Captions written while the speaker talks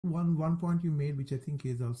one point you made, which I think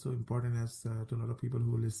is also important as to a lot of people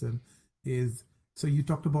who listen, is so you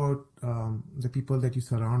talked about the people that you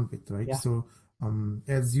surround with, right? Yeah. So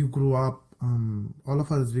as you grow up, all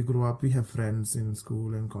of us, we grow up, we have friends in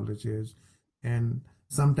school and colleges, and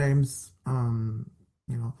sometimes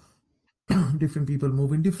you know different people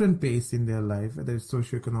move in different pace in their life, whether it's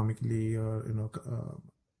socioeconomically or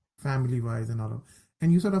family wise and all of,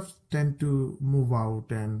 and you sort of tend to move out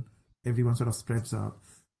and everyone sort of spreads out.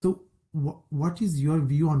 So what is your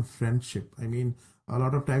view on friendship? I mean, a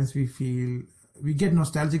lot of times we feel we get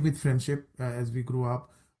nostalgic with friendship as we grow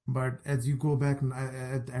up, but as you go back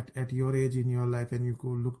at your age in your life and you go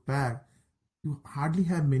look back, you hardly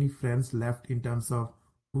have many friends left in terms of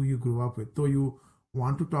who you grew up with. Though you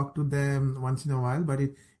want to talk to them once in a while, but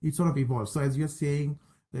it sort of evolves. So as you're saying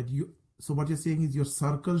that you, so what you're saying is your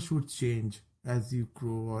circle should change as you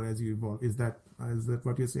grow or as you evolve. Is that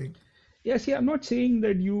what you're saying? Yeah, see, I'm not saying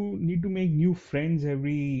that you need to make new friends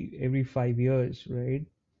every 5 years, right?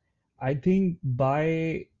 I think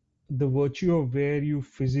by the virtue of where you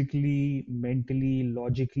physically, mentally,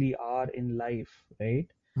 logically are in life, right?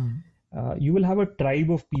 Mm-hmm. You will have a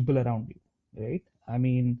tribe of people around you, right? I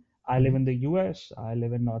mean, I live in the US, I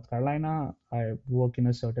live in North Carolina, I work in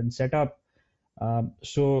a certain setup.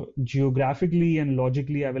 So geographically and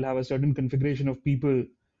logically, I will have a certain configuration of people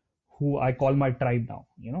who I call my tribe now,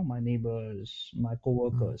 my neighbors, my Mm-hmm.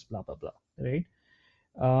 coworkers, blah, blah, blah, right?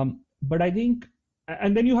 But I think,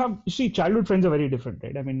 and then you see, childhood friends are very different,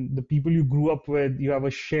 right? I mean, the people you grew up with, you have a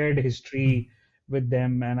shared history with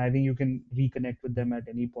them, and I think you can reconnect with them at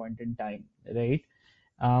any point in time, right?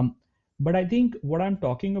 Um, but I think what I'm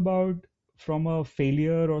talking about from a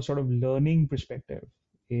failure or sort of learning perspective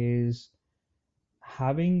is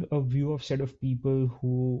having a view of set of people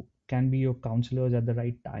who can be your counselors at the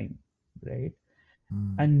right time, right?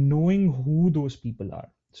 And knowing who those people are.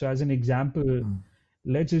 So, as an example, Mm-hmm.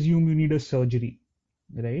 let's assume you need a surgery,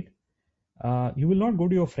 right? You will not go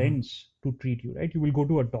to your friends to treat you, right? You will go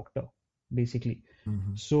to a doctor, basically.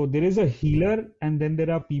 Mm-hmm. So there is a healer, and then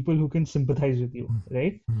there are people who can sympathize with you,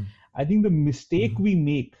 right? Mm-hmm. I think the mistake Mm-hmm. we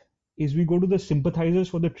make is we go to the sympathizers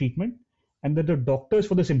for the treatment and then the doctors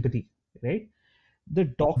for the sympathy, right? The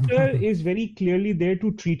doctor is very clearly there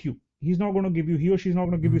to treat you. He's not going to give you, he or she's not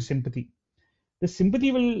going to give you sympathy. The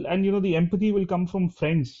sympathy will, and the empathy will come from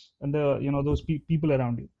friends and those people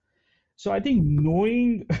around you. So I think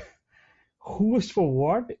knowing who is for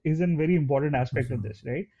what is a very important For aspect of sure. this,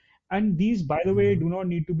 right? And these, by the way, Mm-hmm. do not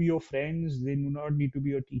need to be your friends. They do not need to be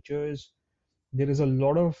your teachers. There is a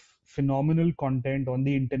lot of phenomenal content on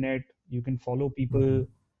the internet. You can follow Mm-hmm. people,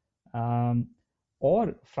 um,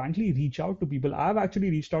 or frankly, reach out to people. I've actually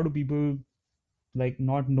reached out to people, like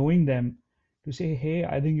not knowing them, to say, hey,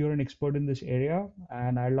 I think you're an expert in this area,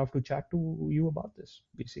 and I'd love to chat to you about this,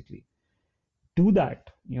 basically. Do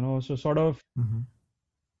that, so sort of. Mm-hmm.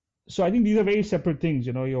 So I think these are very separate things.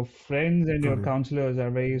 Your friends and your Got it. counselors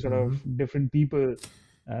are very sort Mm-hmm. of different people.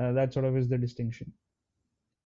 That sort of is the distinction.